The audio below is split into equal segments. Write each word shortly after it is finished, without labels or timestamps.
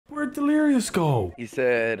Where'd Delirious go? He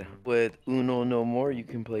said, with Uno no more, you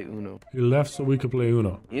can play Uno. He left so we could play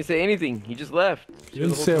Uno. He didn't say anything. He just left. He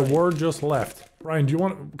didn't say a word, just left. Ryan, do you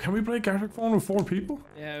want... Can we play Gartic Phone with 4 people?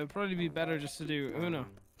 Yeah, it would probably be better just to do Uno.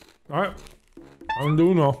 Alright. I'm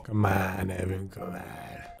doing Uno. Come on, Evan, come on.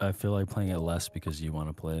 I feel like playing it less because you want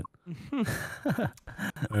to play it.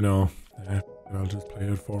 I know. Yeah, I'll just play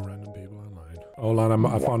it for random people online. Hold on,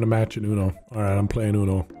 I found a match in Uno. Alright, I'm playing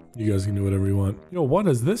Uno. You guys can do whatever you want. Yo, what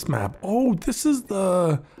is this map? Oh, this is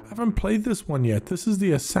the... I haven't played this one yet. This is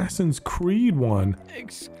the Assassin's Creed one.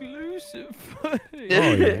 Exclusive. Oh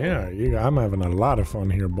yeah, I'm having a lot of fun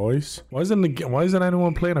here, boys. Why isn't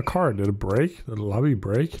anyone playing a card? Did it break? Did the lobby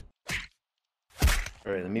break?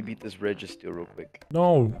 Alright, let me beat this register real quick.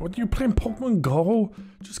 No, what are you playing Pokemon Go?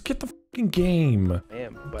 Just get the fucking game. I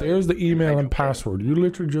am. There's the email and password. You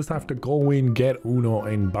literally just have to go in, get Uno,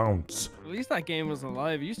 and bounce. At least that game was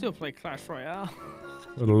alive. You still play Clash Royale.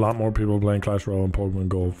 There's a lot more people playing Clash Royale and Pokemon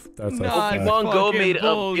Go. That's Pokemon Go made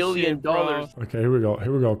 $1 billion. Bro. Okay, here we go.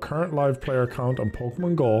 Here we go. Current live player count on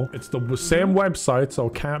Pokemon Go. It's the same website, so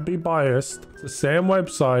can't be biased. It's the same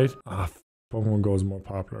website. Pokemon Go is more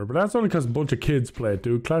popular, but that's only because a bunch of kids play it,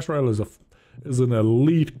 dude. Clash Royale is an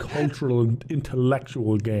elite cultural and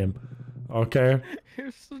intellectual game. Okay?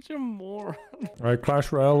 You're such a moron. Alright,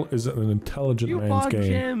 Clash Royale is an intelligent man's game.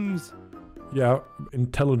 Gems. Yeah,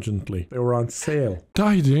 intelligently. They were on sale.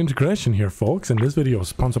 Died integration here, folks, and this video is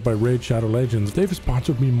sponsored by Raid Shadow Legends. They've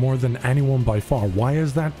sponsored me more than anyone by far. Why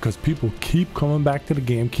is that? Because people keep coming back to the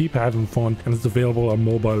game, keep having fun, and it's available on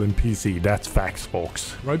mobile and PC. That's facts,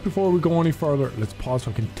 folks. Right before we go any further, let's pause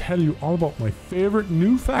so I can tell you all about my favorite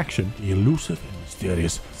new faction, the elusive and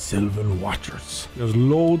mysterious Sylvan Watchers. There's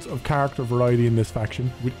loads of character variety in this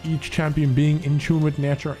faction, with each champion being in tune with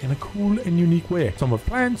nature in a cool and unique way. Some have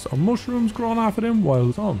plants or mushrooms growing off of them,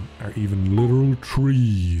 while some are even literal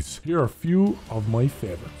trees. Here are a few of my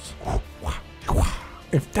favorites.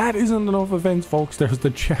 If that isn't enough events, folks, there's the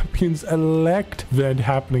Champions Elect event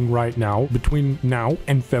happening right now. Between now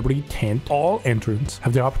and February 10th, all entrants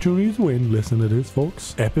have the opportunity to win, listen to this,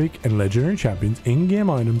 folks, epic and legendary champions, in-game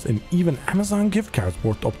items, and even Amazon gift cards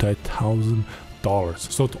worth up to $1,000.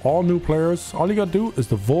 So to all new players, all you gotta do is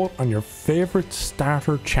to vote on your favorite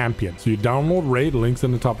starter champion. So you download Raid, links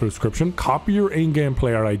in the top of the description, copy your in-game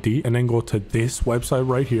player ID, and then go to this website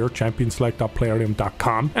right here,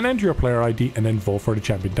 championsselect.playerium.com, and enter your player ID and then vote for the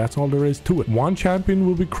champion. That's all there is to it. One champion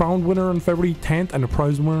will be crowned winner on February 10th, and the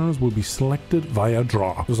prize winners will be selected via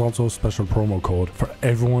draw. There's also a special promo code for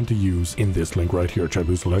everyone to use in this link right here,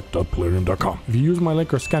 championsselect.playerium.com. If you use my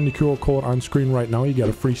link or scan the QR code on screen right now, you get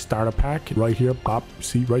a free starter pack right here. Pop,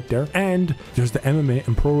 see right there. And there's the MMA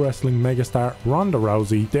and pro wrestling megastar Ronda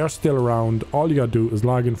Rousey. They're still around. All you gotta do is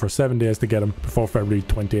log in for 7 days to get them before February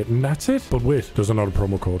 28th, and that's it. But wait, there's another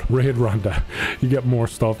promo code, Raid Ronda. You get more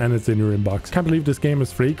stuff and it's in your inbox. Can't believe this game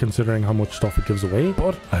is free considering how much stuff it gives away,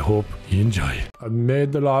 but I hope you enjoy. I've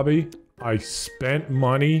made the lobby. I spent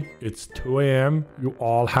money. It's 2 a.m. You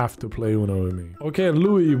all have to play Uno with me. Okay,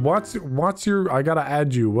 Louis, what's your? I gotta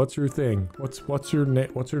add you. What's your thing? What's your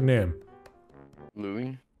name? What's your name?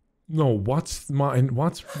 Louis? No, what's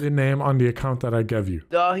the name on the account that I gave you?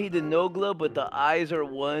 Dahi the Nogla, but the I's are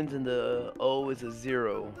 1s and the O is a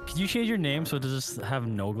 0. Can you change your name so it does just have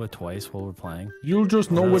Nogla twice while we're playing? You'll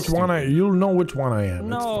just know which one you'll know which one I am.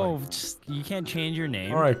 No, you can't change your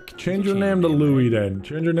name. All right, change your name to Louis then.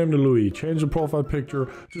 Change your name to Louis. Change the profile picture.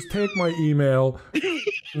 Just take my email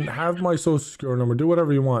and have my social security number. Do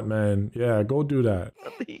whatever you want, man. Yeah, go do that. I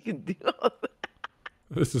think you can do all that.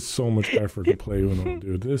 This is so much effort to play Uno,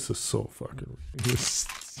 dude. This is so fucking... This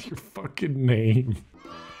is your fucking name.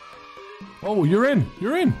 Oh, you're in.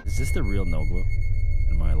 You're in. Is this the real Nogla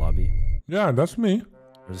in my lobby? Yeah, that's me.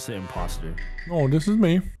 Or is this the imposter? No, this is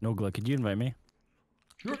me. Nogla, could you invite me?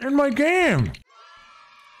 You're in my game.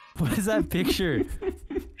 What is that picture?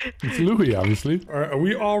 It's Louis, obviously. All right, are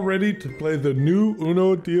we all ready to play the new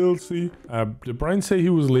Uno DLC? Did Brian say he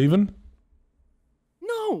was leaving?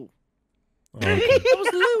 No. Oh, okay. That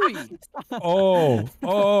was Louis.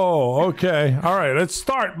 Oh, okay. All right, let's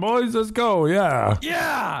start, boys. Let's go. Yeah.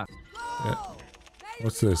 Yeah.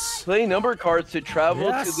 What's this? Play number cards to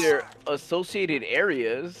travel to their associated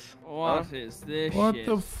areas. What is this What shit?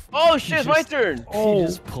 the f... Oh shit, it's my turn. Oh. You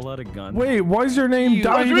just pull out a gun. Wait, why is your name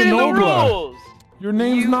I was Dahi reading the Nogla? rules. Your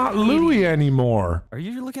name's not Louis anymore. Are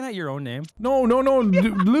you looking at your own name? No.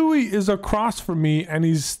 Louis is across from me, and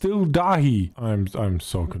he's still Dahi. I'm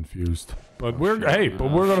so confused. But we're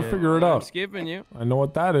gonna figure it I'm out. skipping you. I know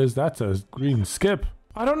what that is. That's a green skip.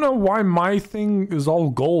 I don't know why my thing is all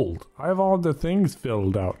gold. I have all the things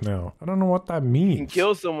filled out now. I don't know what that means. You can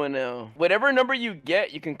kill someone now. Whatever number you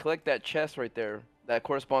get, you can collect that chest right there. That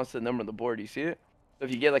corresponds to the number on the board. You see it? So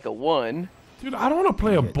if you get like a 1. Dude, I don't want to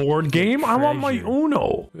play a board game. I want my treasure.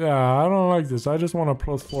 Uno. Yeah, I don't like this. I just want a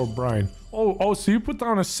 +4 Brian. Oh, so you put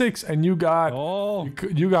down a 6 and you got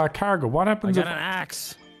you got cargo. What I happens got if an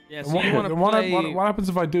axe. Yeah, so you want to play... what happens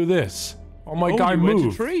if I do this? Oh, my Oh, guy you went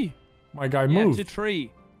moved. to 3. My guy Yeah, moved. to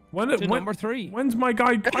 3. When, To number 3. When's my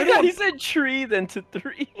guy? I Yeah, don't, he said tree, then to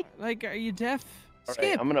 3. Like, are you deaf? All Skip.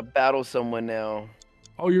 right, I'm gonna battle someone now.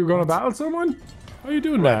 oh, you're gonna battle someone? How are you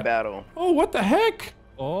doing Right, that? battle. Oh, what the heck?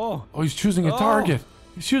 Oh. Oh, he's choosing a target.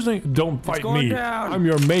 He's choosing. Don't fight going me. down. I'm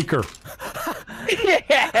your maker.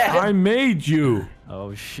 I made you.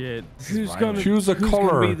 Oh shit. This is Who's violent. gonna Choose a who's color.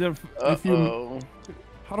 Gonna be the, If you, Uh-oh.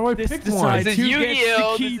 how do I This pick decides one? This is Who gets to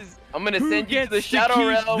Yu-Gi-Oh! keep- I'm gonna who send you to the gets Shadow keep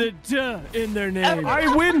Realm. the duh in their name?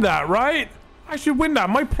 I win that, right? I should win that.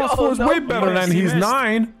 My +4 is no, way you better than missed. he's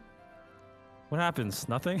 9. What happens?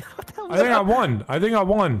 Nothing? What the hell I think I won. I think I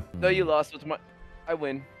won. No, you lost. What's my? I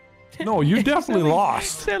win. No, you definitely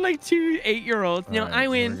lost. They're like 2 8-year-olds. No, Alright, I here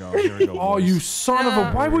win. we go, here we go, Oh, boys. you son of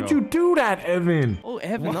a! Why Here we would go. you do that, Evan? Oh,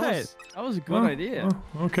 Evan, that was a good Huh? idea.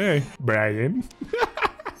 Oh, okay, Brian.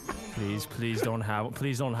 Please don't have one.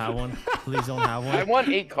 Please don't have one. Please don't have I one.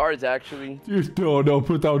 won 8 cards actually. Just no,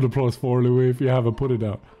 put down the +4, Louis. If you haven't, put it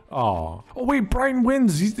down. Oh wait, Brian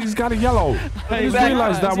wins. He's got a yellow. I just back.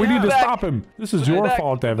 realized that we need to Back. stop him. This is Put it your back.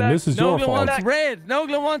 fault, Put it Evan. back. This is your Nogla fault. wants red.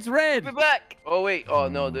 Nogla wants red. Give it back. Oh wait. Oh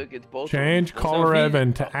no, look, it's both. Change color, he-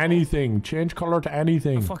 Evan, to anything. Change color to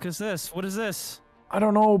anything. The fuck is this? What is this? I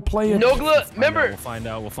don't know. Play it. Nogla, remember? We'll find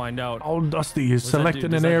out. We'll find out. Oh, Dusty is What does that do?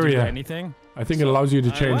 selecting Does an that do area. anything? I think it allows you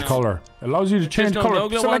to change know. color. It allows you to change No, color. Nogla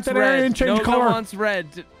Select wants an area red. and change Nogla color. wants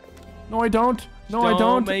red. No, I don't. No, I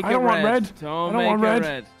don't. Make I it don't want red. Don't I don't make want it red.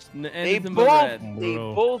 red. They Anything but both. red. They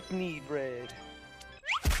Bro. both need red.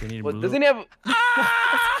 We need What blue. doesn't he have?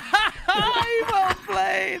 Well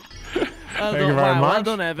played. Well Thank done, you very wow, well much.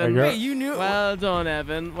 done, Thank Evan. you. Wait, you knew. Well done,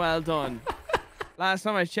 Evan. Well done. Last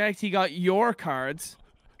time I checked, he got your cards.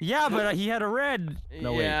 Yeah, but he had a red.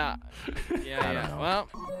 No, wait. yeah. I don't Yeah. know. Well,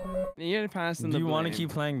 you're passing Do the you want to blame. keep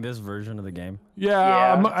playing this version of the game? Yeah,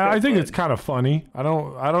 Yeah, it's I kinda think fun. it's kind of funny. I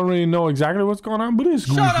don't really know exactly what's going on, but it's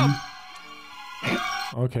goofy. Shut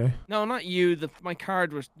up! Okay. No, not you. My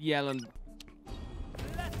card was yelling.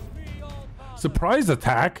 Surprise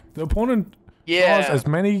attack. The opponent Yeah. draws as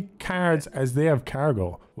many cards as they have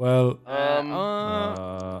cargo. Well,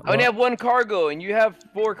 I only have 1 cargo, and you have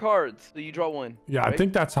 4 cards, so you draw 1. yeah, I right?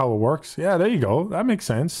 think that's how it works. Yeah, there you go. That makes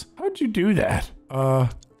sense. How'd you do that?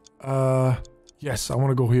 Yes, I want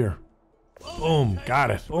to go here. Boom, got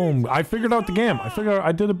it. Boom. I figured out the game.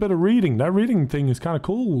 I did a bit of reading. That reading thing is kind of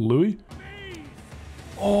cool, Louis.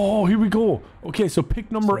 Oh, here we go. Okay, so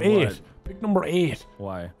pick number So 8. what? Pick number 8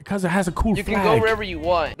 Why? because it has a cool You flag. can go wherever you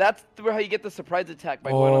want. That's how you get the surprise attack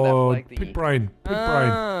by going on that Oh, flag thingy. pick Brian. Pick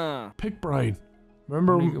Brian. Ah. Pick Brian.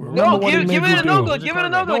 Remember No, what he give made it you a do. Nogla. Give it a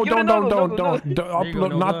Nogla. No, Give it a don't, Nogla. don't, Nogla, don't. Nogla. Don't There you go,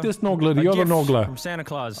 upload, not Nogla. this Nogla, the A other gift Nogla. from Santa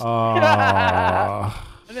Claus.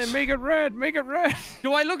 And then make it red. Make it red.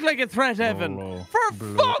 Do I look like a threat, Evan? Blue. For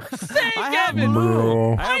Blue. fuck's sake, I have Evan!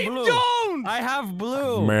 Bro. I have I blue. don't! I have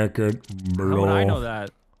blue. Make it How blue. would I know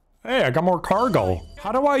that? Hey, I got more cargo.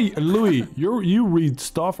 How do I, Louis? You read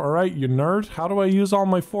stuff, all right? You nerd. How do I use all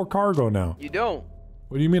my 4 cargo now? You don't.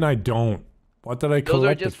 What do you mean I don't? What did I Those are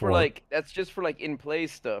collect it just for like. That's just for like in play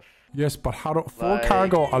stuff. Yes, but how do 4 Like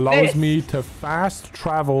cargo allows this. me to fast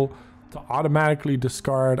travel to automatically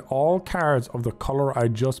discard all cards of the color I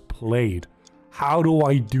just played. How do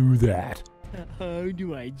I do that? How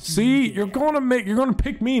do I do See, you're gonna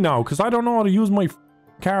pick me now because I don't know how to use my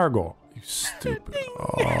cargo. You stupid.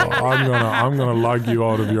 Oh, I'm gonna log you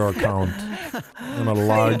out of your account. I'm gonna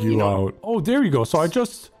log you out. Oh, there you go. So I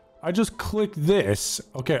just click this.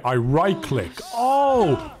 Okay, I right click.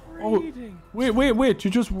 Oh. Wait.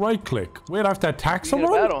 You just right click. Wait, I have to attack You gonna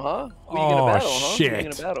someone? battle, huh? Who you Oh gonna battle, huh? Who you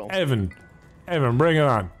shit. gonna battle? Evan, bring it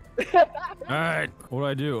on. Alright. What do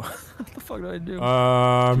I do? What the fuck do I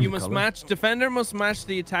do? You must match. Defender must match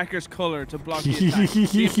the attacker's color to block the attack.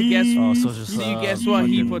 See if you guess. Oh, so just, See, guess what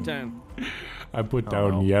he fucking- put down. I put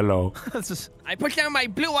down no. yellow. That's just. I put down my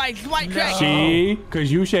blue eyes white dragon. See? Because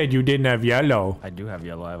you said you didn't have yellow. I do have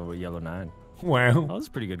yellow. I have a yellow 9. Well, Oh, those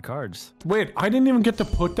are pretty good cards. wait, I didn't even get to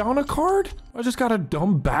put down a card? I just got a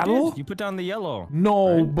dumb battle? You put down the yellow.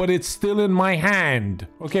 No, but it's still in my hand.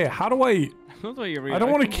 Okay, how do I... That's what you're I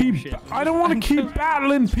don't want to keep... I don't want to keep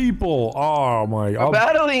battling people. Oh my... I'm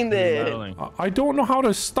battling then. Battling. I don't know how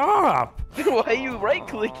to stop. Why are you right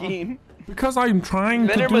clicking? Because I'm trying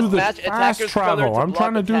to Venom do must the match fast attacker's color travel. to I'm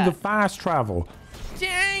trying to block do the attack. fast travel.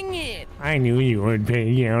 Dang it! I knew you would be,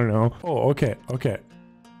 you know. Oh, okay, okay.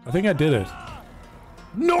 I think I did it.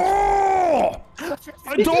 No!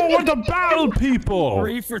 I don't want to battle people!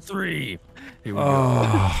 3 for 3. Here we go.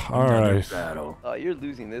 Alright. Battle. Oh, you're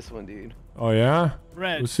losing this one, dude. Oh, yeah?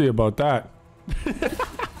 Red. We'll see about that.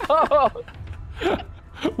 Oh,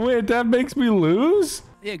 Wait, that makes me lose?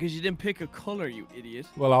 Yeah, because you didn't pick a color, you idiot.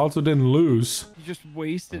 Well, I also didn't lose. You just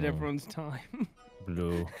wasted everyone's time.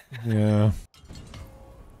 Blue. Yeah.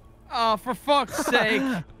 Oh, for fuck's sake!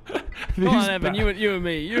 Come on, Evan. You and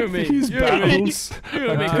me. You and me. These you and me. battles You are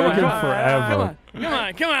and me. taking Come on. forever.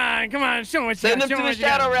 Come on. Show us. send him to the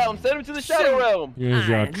Shadow Realm. Send him to the Shadow Realm. Use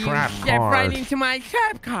your trap Step right card. into my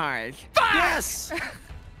trap card. Yes!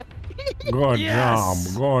 Good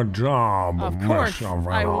Yes! job. Good job. Of course.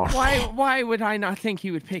 Mr. Why would I not think he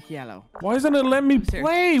would pick yellow? Why isn't it letting me There.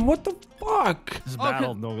 play? What the fuck? This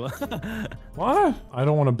battle, Nogla. What? I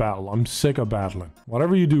don't want to battle. I'm sick of battling.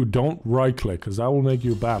 Whatever you do, don't right click, because that will make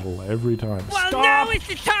you battle every time. Well, Stop! now it's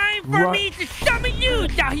the time for Ru- me to summon you,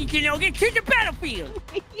 Dahikinogen, to the battlefield.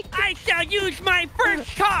 I shall use my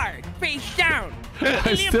first card, face down. I In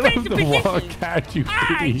the still have offensive the position. wildcat, you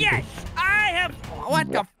Ah, idiot. yes, I have.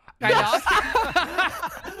 What the? I lost.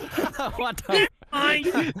 What the?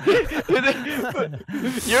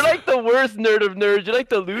 You're like the worst nerd of nerds. You're like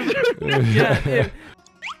the loser. Yeah,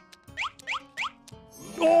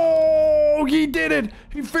 Oh, he did it!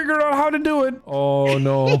 He figured out how to do it. Oh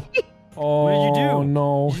no. Oh What did you do?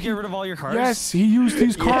 no. Did you get rid of all your cards? Yes, he used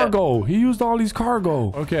his cargo. He used all his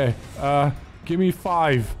cargo. Okay, give me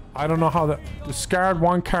 5. I don't know how that. Discard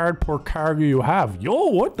 1 card per cargo you have. Yo,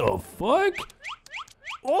 what the fuck?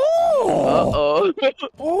 Oh! Uh-oh.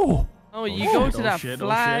 Oh! Oh, you go to Oh, that shit, oh,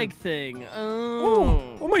 flag shit. thing. Oh!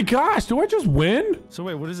 Oh. Oh my gosh! Do I just win? So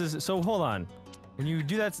wait, what is this? So hold on. When you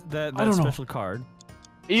do that don't know. special card,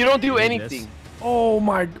 You don't do This. anything. Oh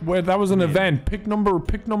my! Wait, that was an event. Pick number.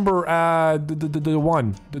 The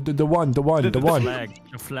one. The one. the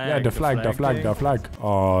flag, Yeah, the flag.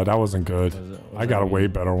 Oh, that wasn't good. I got a way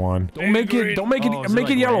better one. Don't make it. Oh, is it Make it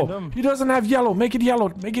like yellow. random? He doesn't have yellow. Make it yellow.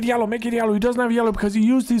 Make it yellow. Make it yellow. He doesn't have yellow because he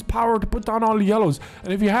used his power to put down all the yellows.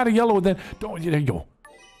 And if he had a yellow, then don't. There you go.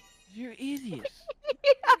 You're idiots.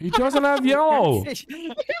 He doesn't have yellow. He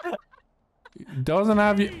doesn't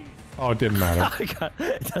have you. Oh, it didn't matter.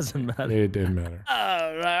 It doesn't matter. It didn't matter.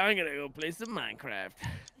 Alright, I'm gonna go play some Minecraft.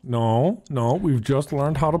 No, we've just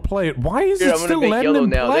learned how to play it. Why is Here, it I'm gonna still make letting yellow him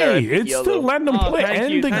now. There, I play? picked It's yellow. still letting him play.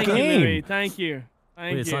 End the thank you, game. Louis, thank you.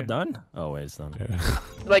 Thank Wait, it's you. not done? Oh, wait, it's done.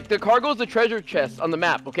 Like the cargo's the treasure chest on the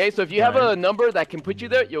map, okay? So if you have a number that can put you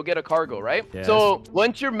there, you'll get a cargo, right? Yes. So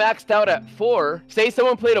once you're maxed out at 4, say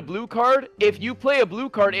someone played a blue card, if you play a blue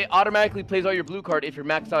card, it automatically plays all your blue card if you're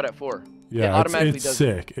maxed out at 4. It Yeah, automatically it's does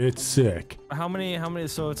sick. It's sick. How many,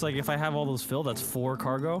 so it's like if I have all those filled, that's 4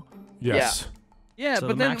 cargo? Yes. Yeah, So but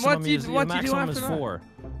the then maximum what do you is, do the maximum after is that? 4.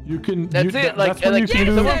 You can. That's it, like- that's when like, you can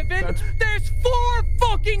Yes, do. Evan, That's, there's 4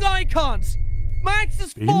 fucking icons. Max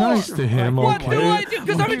is 4. be nice to him, What okay? do I do?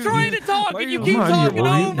 Because I've been trying to talk Why and are you you- keep Come on, talking you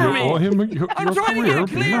over owe me. him your I'm trying to career. get a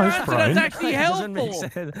Be clear nice, answer Brian. that's actually Doesn't make helpful.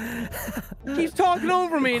 sense. Keeps talking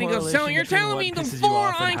over me and he goes, so Correlation you're between telling what me the pisses you 4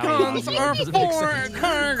 off and how icons it are doesn't make 4 sense.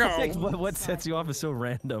 cargo. What sets you off is so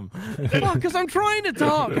random. Because I'm trying to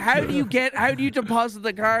talk. How do you deposit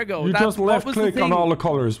the cargo? You just what left was the click on thing. all the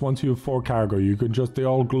colors. Once you have 4 cargo, you can just they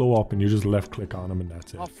all glow up, and you just left click on them, and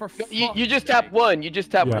that's it. Oh, for You just tap 1. You just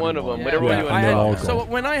tap Yeah. one of them. Yeah, Whatever yeah, you and want they're to all do. go. So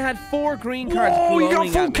when I had 4 green cards Oh, you got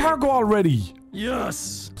glowing full at me- cargo already.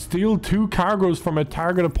 Yes. Steal 2 cargoes from a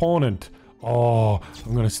target opponent. Oh,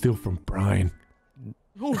 I'm gonna steal from Brian.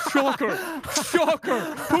 Oh, shocker! Shocker!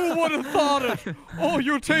 Who would have thought it? Oh,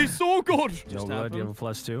 you taste so good! Nogla, do you have a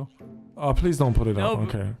 +2? Oh, please don't put it No, up.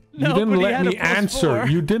 Okay. no, You didn't but he let had me a +4. answer.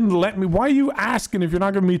 You didn't let me. Why are you asking if you're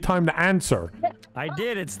not giving me time to answer? I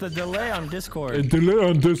did. It's the delay on Discord. Delay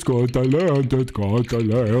on Discord. Delay on Discord.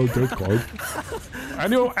 Delay on Discord.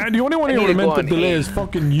 and the only one I who need would to have meant go the on delay eight. is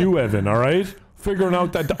fucking you, Evan. All right. Figuring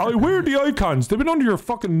out that where are the icons? They've been under your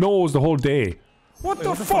fucking nose the whole day. What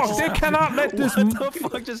the fuck? They cannot let this. What the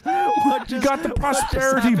fuck just? What He just? got the what just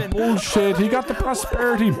prosperity happened? bullshit. He got the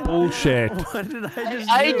prosperity bullshit. What did I just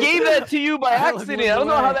I do? gave that to you by accident. I don't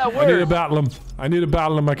know how that I need to works. battle him. I need to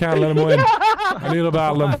battle him. I can't let him win. I need to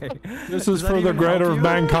battle him. This is Does that for the even greater help of you?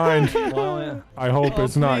 mankind. Well, yeah. I hope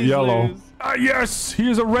it's not please yellow. lose. Yes, he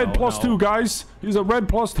is a red +2, guys. He's a red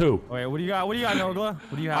 +2. Wait, what do you got? What do you got, Nogla?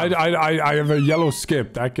 What do you have? I have a yellow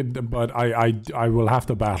skip. That could, but I will have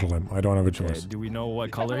to battle him. I don't have a choice. Do we know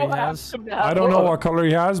what color he has? I don't know what color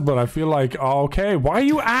he has, but I feel like okay. Why are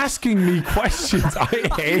you asking me questions? I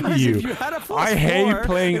hate you. I hate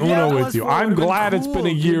playing Uno with you. I'm glad it's been a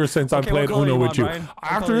year since I played Uno with you.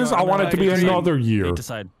 After this, I want it to be another year.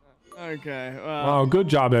 Decide. Okay. Oh, good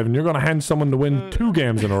job, Evan. You're gonna hand someone to win 2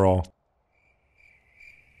 games in a row.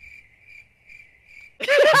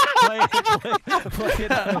 Play it.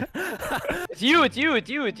 It's you.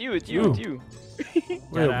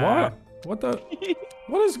 Wait, what? What the?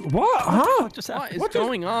 What is? What? Huh? What is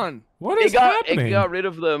going on? What is happening? It got rid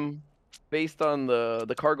of them based on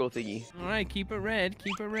the cargo thingy. All right, keep it red.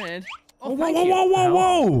 Keep it red. Oh,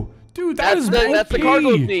 whoa! Dude, that's the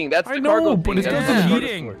cargo thing. That's the cargo thing. But it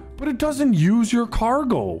doesn't. But it doesn't use your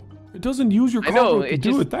cargo. It doesn't use your cargo to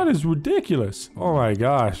do it. That is ridiculous. Oh my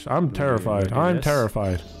gosh, I'm terrified. I'm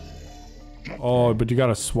terrified. Oh, but you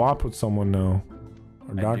gotta swap with someone now.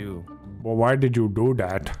 I do. Well, why did you do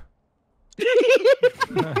that?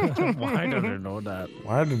 Why did I know that?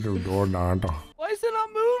 Why did you do that? Why is it not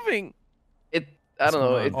moving? I don't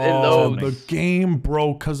know. The game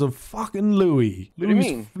broke because of fucking Louis. What do you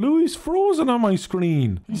mean? Louis frozen on my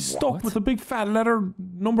screen. He's stuck with a big fat letter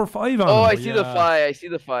number 5 on it. Oh, I see the 5. I see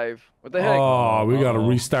the 5. What the heck? Oh, we gotta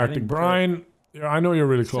restart the Brian. I know you're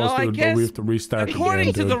really close to it, but we have to restart the game.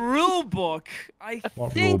 According to the rule book, I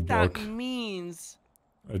think that means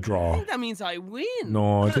a draw. I think that means I win.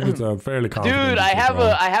 No, I think it's a fairly confident. Dude, I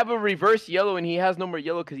have a reverse yellow, and he has number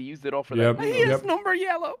yellow because he used it all for that. He has number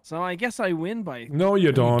yellow. So I guess I win by. No,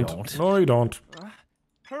 you don't. No, you don't.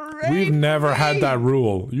 Hooray! We've never had that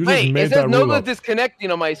rule. You just made that rule. Wait, it says Nogla disconnecting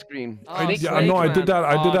on my screen. No, I did that.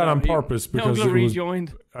 I did that on purpose because Nogla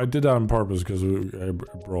rejoined. I did that on purpose because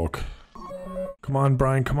it broke. Come on,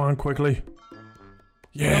 Brian. Come on, quickly.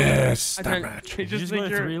 Yes, that match. Did you just go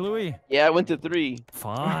to 3, Louis? Yeah, I went to 3.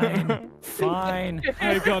 Fine.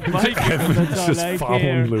 I got my Evan's just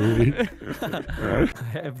following Louis.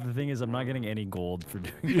 The thing is, I'm not getting any gold for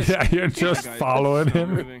doing this. Yeah, you're just following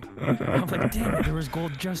him. I'm like, damn it, there was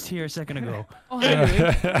gold just here a second ago.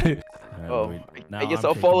 I guess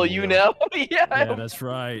I'll follow you now. Yeah, that's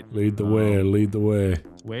right. Lead the way, lead the way.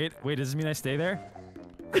 Wait, does this mean I stay there?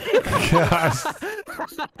 Gosh.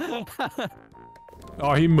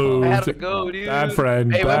 Oh, he moved. I had to go, dude. Bad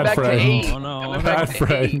friend. Hey, bad friend. Oh no. Bad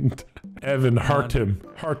friend. Evan, hurt him.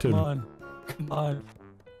 Hurt him. Come on.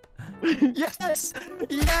 Yes!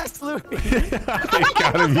 Yes, Louis! You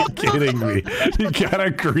gotta be kidding me. You got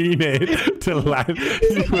a grenade to land.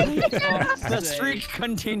 The streak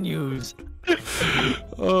continues.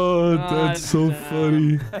 Oh, that's so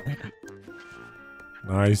funny.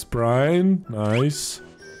 Nice, Brian. Nice.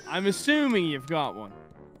 I'm assuming you've got one.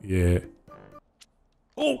 Yeah.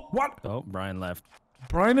 Oh, what? Oh, Brian left.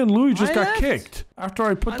 Brian and Louis just got kicked after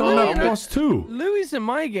I put down that +2. Louis in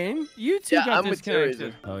my game. You two got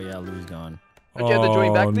disconnected. Oh yeah, Louis gone. Don't you have the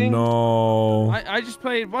join back thing? No. I just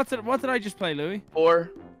played. What did I just play, Louis?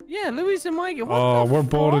 4. Yeah, Louis in my game. We're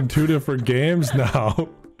both in 2 different games now.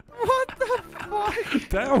 What the fuck?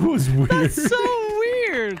 That was weird. That's so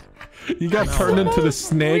weird. You got turned into the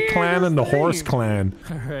Snake Clan and the Horse Clan.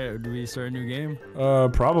 Alright, do we start a new game?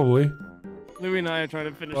 Probably. Louis and I are trying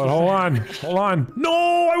to finish this. Hold on.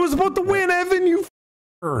 No, I was about to win, Evan, you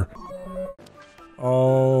f***er.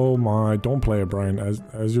 Oh my, don't play it, Brian.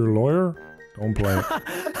 As your lawyer, don't play it.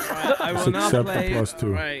 I will Just not accept play the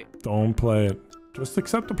 +2. Right. Don't play it. Just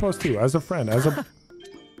accept the +2 as a friend,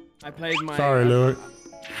 I played my... Sorry, Louis.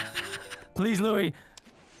 Please, Louis.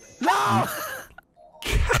 No!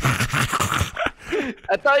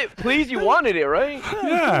 I thought, please, you wanted it, right?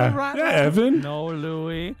 Yeah, Evan. No,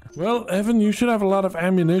 Louis. Well, Evan, you should have a lot of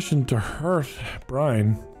ammunition to hurt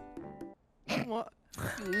Brian. What?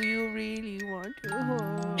 Do you really want to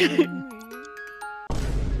hurt me?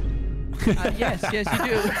 Yes, you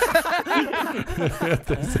do.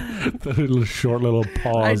 The little short little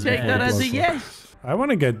pause. I take that as a yes. I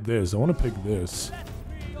want to get this. I want to pick this.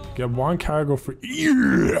 Get 1 cargo for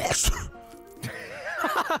yes.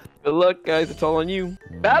 Good luck, guys. It's all on you.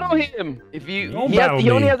 Battle him. If you, Don't he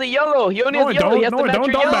only has a yellow. He only has a yellow. He has to match your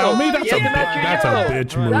don't battle yellow. me. That's a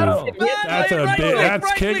bitch move. That's a bitch.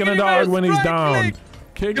 That's kicking a dog when he's down.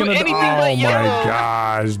 Kicking a dog. Oh my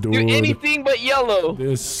gosh, dude. Do anything but yellow.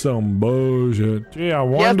 This is some bullshit. Gee, I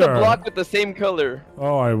wonder. He has to block with the same color.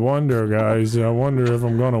 Oh, I wonder, guys. I wonder if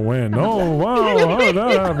I'm gonna win. Oh, wow. How did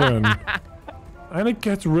that happen? And it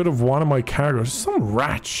gets rid of one of my cargoes. Some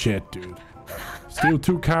rat shit, dude. Steal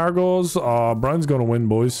 2 cargoes. Brian's gonna win,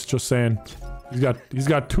 boys. Just saying. He's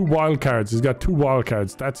got 2 wild cards. He's got 2 wild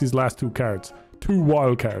cards. That's his last 2 cards. 2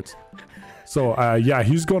 wild cards. So yeah,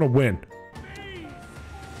 he's gonna win.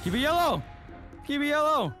 Keep it yellow. Keep it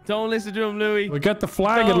yellow. Don't listen to him, Louis. Well, get the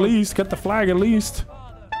flag at least. Get the flag at least.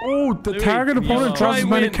 Oh, the target opponent draws as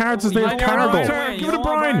many cards as they have cargo. Give it to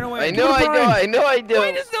Brian. I know I do.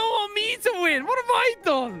 Why does no one want me to win? What have I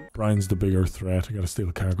done? Brian's the bigger threat. I gotta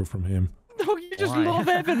steal cargo from him. No, you just love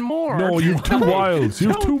Evan more. No, you have 2 wilds. You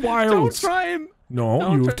have 2 wilds. Don't try him.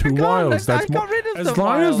 No, you have 2 wilds. That's more. As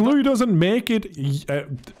long as Louis doesn't make it,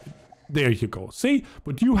 there you go. See,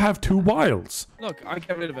 but you have 2 wilds. Look, I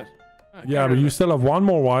get rid of it. Yeah, but you still have 1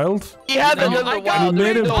 more wild. He has another wild. He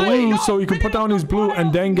made it blue so he can put down his blue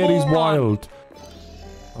and then get his wild.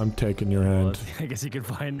 I'm taking your hand. I guess you can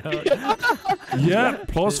find out. Yeah,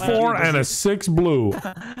 +4 and a 6 blue.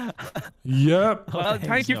 Yep. Well,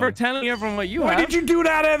 thank you for telling everyone what you Why have. did you do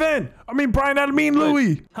that, Evan? I mean, Brian, I mean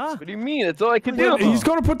Louis. Huh? What do you mean? That's all I can do. He's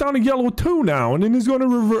going to put down a yellow 2 now, and then he's going to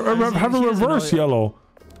have a reverse yellow.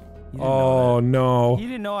 Oh, no. He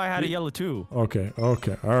didn't know I had a yellow too. Okay, all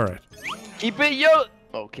right. Keep it yellow.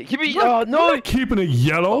 Okay, keep it yellow. No, Keeping it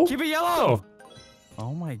yellow? Keep it yellow.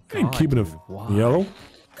 Oh my god. Ain't keeping it yellow.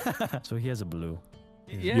 So he has a blue.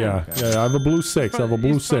 Yeah, I have a blue 6. I have a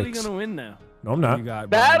blue 6. He's probably gonna win now. No, I'm not. You got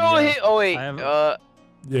battle hit. Oh wait. Yeah,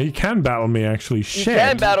 he can battle me actually. You Shit.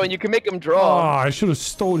 can battle and you can make him Oh, draw. I should have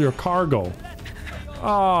stole your cargo.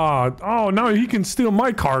 Oh, now he can steal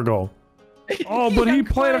my cargo. Oh, but he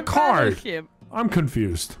played a card. I'm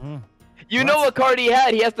confused. You know what card he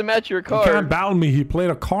had. He has to match your He card. can't battle me. He played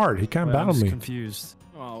a card. He can't battle me. Confused.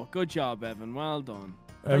 Oh, good job, Evan. Well done.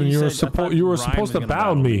 Evan, you were supposed to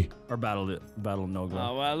battle me. Or battle Nogla.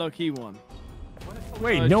 Oh, well, look, he won.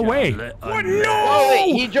 Wait, no way. What? No! Oh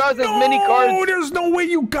wait, he draws as many cards. No, there's no way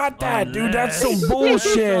you got that, dude. That's some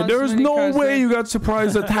bullshit. There's no way you got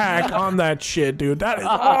surprise attack on that shit, dude. That is.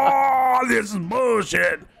 Oh, this is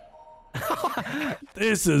bullshit.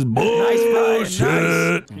 This is bullshit.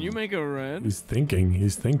 Nice. Can you make a red? He's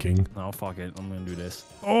thinking. Oh, fuck it. I'm gonna do this.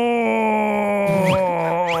 Oh!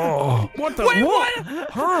 What the? Wait, what?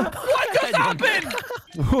 Huh? What just happened?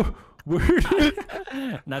 Weird.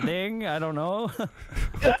 Nothing. I don't know.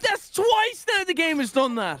 That's twice now the game has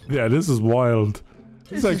done that. Yeah, this is wild.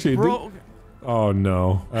 This actually. Broke. Oh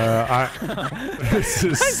no! This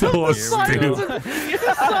is so stupid.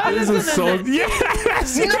 This is so.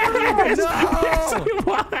 Yes!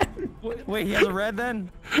 Wait, he has a red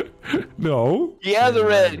then? No. He has a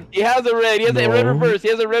red. He has a red. He has a red reverse. He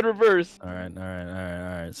has a red reverse. All right.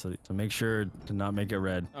 So make sure to not make it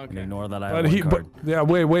red. Okay. And ignore that I have one card. Yeah.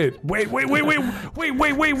 Wait. What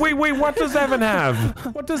does Evan have?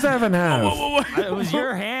 What does Evan have? It was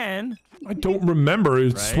your hand. I don't remember.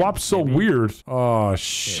 It swapped so Maybe. weird. Oh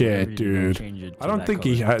shit, dude. I don't think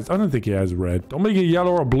he has. I don't think he has red. Don't make it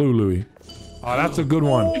yellow or blue, Louis. Oh, that's a good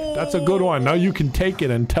one. That's a good one. Now you can take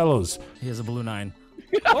it and tell us. He has a blue 9.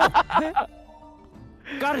 Oh.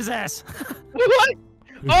 Got his ass. What?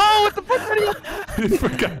 Oh, what the fuck are you? You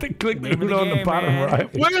forgot to click Name the of the on the game, bottom man.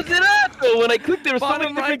 right. Where is it at though? When I clicked, there was so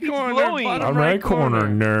Bottom many right different things corner, glowing. bottom Bottom right corner,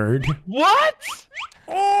 nerd. What?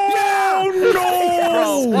 Oh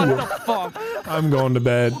Bro, what no! the fuck? I'm going to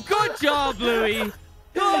bed. Good job, Louis.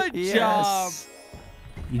 Good job.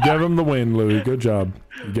 You gave him the win, Louis. Good job.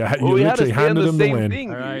 You We had to literally stay on handed the him the same win.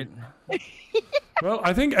 thing. All right. Well,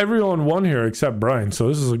 I think everyone won here except Brian, so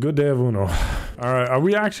this is a good day of Uno. All right, are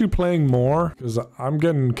we actually playing more? Because I'm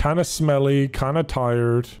getting kind of smelly, kind of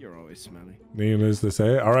tired. You're always smelly. Needless to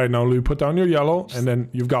say. All right, now Louis, put down your yellow, and then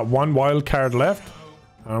you've got 1 wild card left.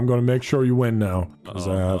 And I'm going to make sure you win now. Because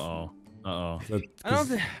I have.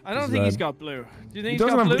 I don't think he's got blue. Do you think he's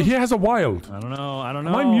got Doesn't blue? have, he has a wild. I don't know.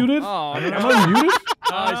 Am I muted? Oh, Am I muted?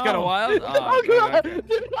 he's got a wild. Oh god,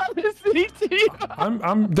 they're not listening to you.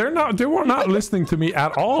 They were not listening to me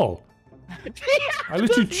at all. I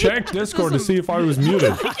let you check Discord to see if I was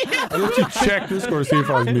muted. I let you check Discord to see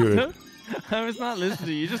if I was muted. I was not listening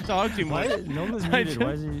to you. You just talk too much. No one's muted.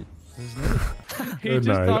 Why is he? He Good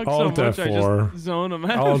just night. talks so Alt much, I F4. just zone him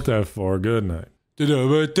out. Alt F4. Good night. Here's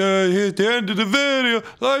the end of the video.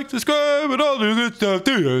 Like, subscribe, and all the good stuff.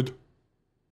 The end.